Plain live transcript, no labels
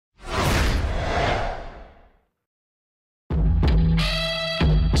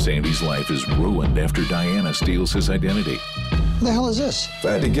Sandy's life is ruined after Diana steals his identity. What the hell is this? If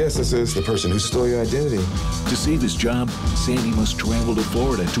I had to guess, this is the person who stole your identity. To save his job, Sandy must travel to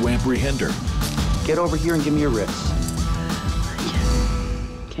Florida to apprehend her. Get over here and give me your wrist.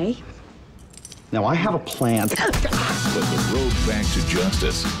 Okay. Now, I have a plan. But the road back to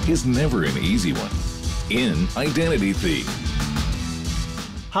justice is never an easy one. In Identity Thief.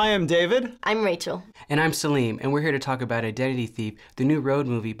 Hi, I'm David. I'm Rachel. And I'm Salim, and we're here to talk about Identity Thief, the new road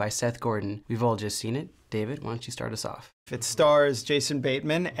movie by Seth Gordon. We've all just seen it. David, why don't you start us off? It stars Jason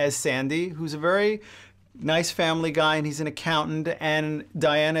Bateman as Sandy, who's a very nice family guy, and he's an accountant, and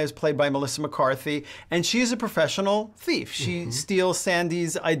Diana is played by Melissa McCarthy, and she's a professional thief. She steals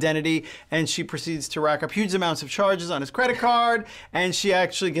Sandy's identity, and she proceeds to rack up huge amounts of charges on his credit card, and she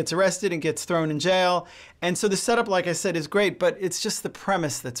actually gets arrested and gets thrown in jail. And so the setup, like I said, is great, but it's just the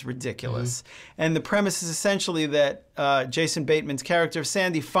premise that's ridiculous. And the premise is essentially that Jason Bateman's character of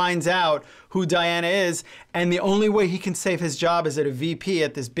Sandy finds out who Diana is, and the only way he can save his job as a VP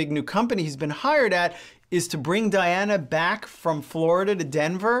at this big new company he's been hired at is to bring Diana back from Florida to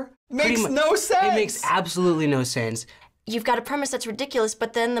Denver. Makes no sense. It makes absolutely no sense. You've got a premise that's ridiculous,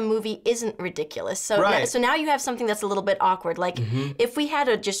 but then the movie isn't ridiculous. So, Right. so now you have something that's a little bit awkward. Like, if we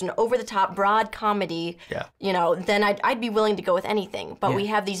had just an over-the-top, broad comedy, you know, then I'd be willing to go with anything. But we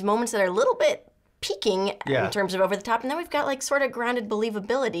have these moments that are a little bit peaking in terms of over the top, and then we've got like sort of grounded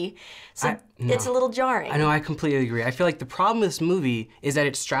believability. So it's a little jarring. I know, I completely agree. I feel like the problem with this movie is that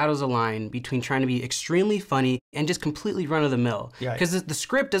it straddles a line between trying to be extremely funny and just completely run-of-the-mill. Because the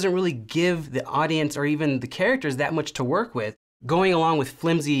script doesn't really give the audience or even the characters that much to work with. Going along with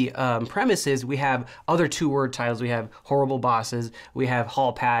flimsy premises, we have other two-word titles. We have Horrible Bosses, we have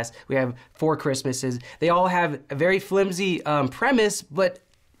Hall Pass, we have Four Christmases. They all have a very flimsy premise, but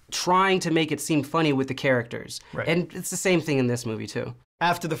trying to make it seem funny with the characters. And it's the same thing in this movie too.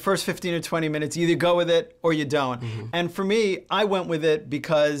 After the first 15 or 20 minutes, you either go with it or you don't. And for me, I went with it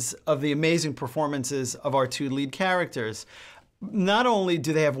because of the amazing performances of our two lead characters. Not only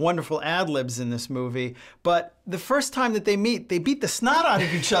do they have wonderful ad-libs in this movie, but the first time that they meet, they beat the snot out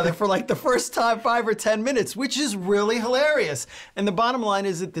of each other for like the first time 5 or 10 minutes, which is really hilarious. And the bottom line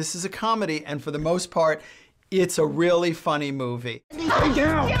is that this is a comedy, and for the most part, it's a really funny movie. Stay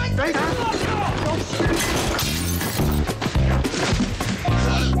down! Stay down!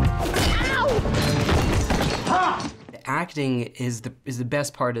 The acting is the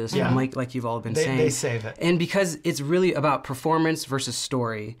best part of this film, like you've all been saying. They save it. And because it's really about performance versus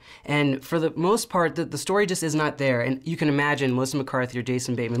story. And for the most part, the story just is not there. And you can imagine Melissa McCarthy or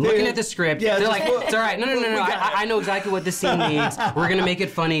Jason Bateman looking at the script. They're like, it's all right, no, I know exactly what this scene needs. We're gonna make it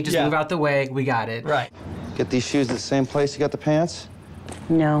funny, just move out the way, we got it. Get these shoes at the same place you got the pants?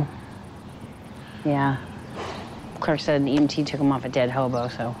 No. Yeah. Clark said an EMT took him off a dead hobo,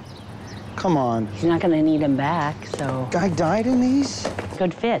 so Come on. he's not gonna need him back, so. Guy died in these?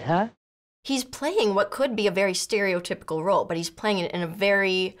 Good fit, huh? He's playing what could be a very stereotypical role, but he's playing it in a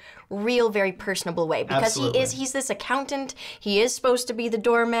very real, very personable way. Because he's this accountant, he is supposed to be the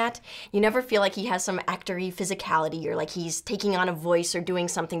doormat. You never feel like he has some actor-y physicality or like he's taking on a voice or doing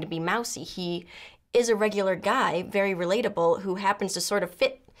something to be mousy. He is a regular guy, very relatable, who happens to sort of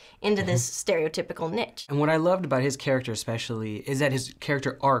fit into this stereotypical niche. And what I loved about his character especially is that his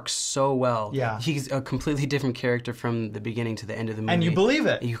character arcs so well. He's a completely different character from the beginning to the end of the movie. And you believe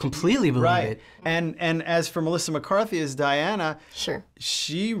it. You completely believe it. And as for Melissa McCarthy as Diana,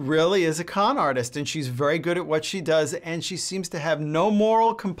 she really is a con artist, and she's very good at what she does, and she seems to have no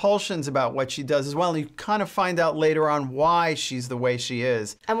moral compulsions about what she does as well. And you kind of find out later on why she's the way she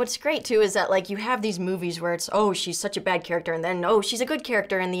is. And what's great too is that like you have these movies where it's, oh, she's such a bad character, and then, oh, she's a good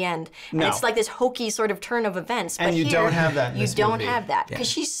character in the end. And it's like this hokey sort of turn of events. But and you don't have that in this movie. You don't have that, because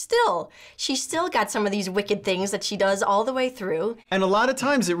she's still got some of these wicked things that she does all the way through. And a lot of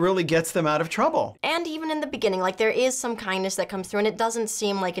times it really gets them out of trouble. And even in the beginning, like there is some kindness that comes through, and it doesn't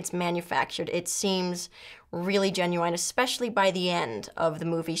seem like it's manufactured. It seems really genuine, especially by the end of the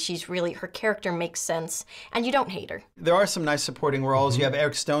movie. Her character makes sense, and you don't hate her. There are some nice supporting roles. You have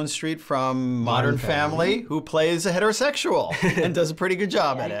Eric Stonestreet from Modern Family, who plays a heterosexual and does a pretty good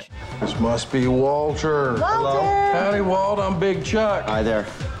job at it. This must be Walter. Hello. Howdy, Walt. I'm Big Chuck. Hi there.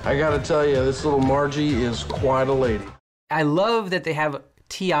 I gotta tell you, this little Margie is quite a lady. I love that they have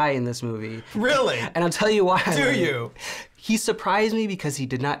T.I. in this movie. Really? And I'll tell you why. Do you? He surprised me because he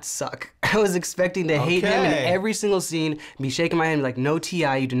did not suck. I was expecting to hate him in every single scene, be shaking my head like, no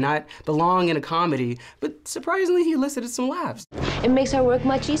T.I., you do not belong in a comedy. But surprisingly, he elicited some laughs. It makes our work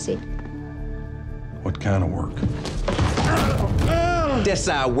much easier. What kind of work? That's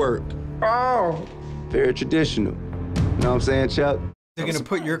our work. Oh. Very traditional. You know what I'm saying, Chuck? They're going to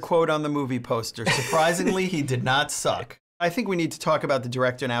put your quote on the movie poster. Surprisingly, he did not suck. I think we need to talk about the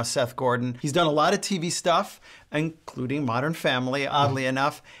director now, Seth Gordon. He's done a lot of TV stuff, including Modern Family, oddly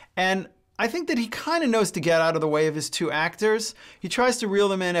enough. And I think that he kind of knows to get out of the way of his two actors. He tries to reel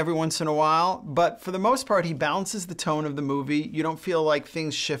them in every once in a while, but for the most part, he balances the tone of the movie. You don't feel like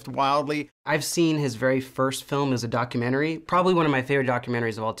things shift wildly. I've seen his very first film as a documentary, probably one of my favorite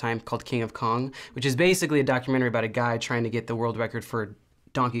documentaries of all time, called King of Kong, which is basically a documentary about a guy trying to get the world record for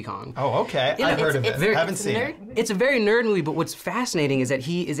Donkey Kong. Oh, okay. I've heard of it. Haven't seen it. It's a very nerd movie, but what's fascinating is that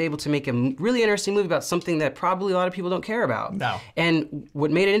he is able to make a really interesting movie about something that probably a lot of people don't care about. No. And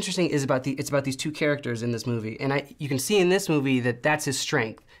what made it interesting is it's about these two characters in this movie. And you can see in this movie that that's his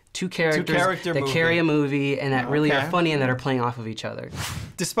strength. Two characters that carry a movie and that really are funny and that are playing off of each other.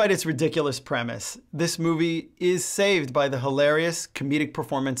 Despite its ridiculous premise, this movie is saved by the hilarious comedic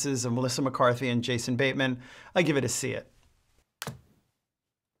performances of Melissa McCarthy and Jason Bateman. I give it a see it.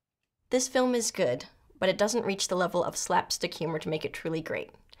 This film is good, but it doesn't reach the level of slapstick humor to make it truly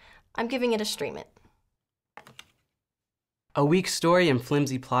great. I'm giving it a stream it. A weak story and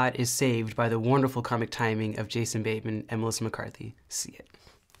flimsy plot is saved by the wonderful comic timing of Jason Bateman and Melissa McCarthy. See it.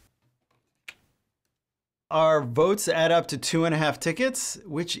 Our votes add up to 2.5 tickets,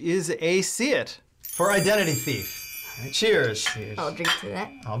 which is a see it for Identity Thief. Right, cheers. Cheers. I'll drink to that.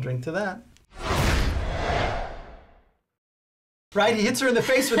 I'll drink to that. Right, he hits her in the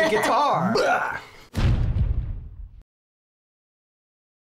face with a guitar.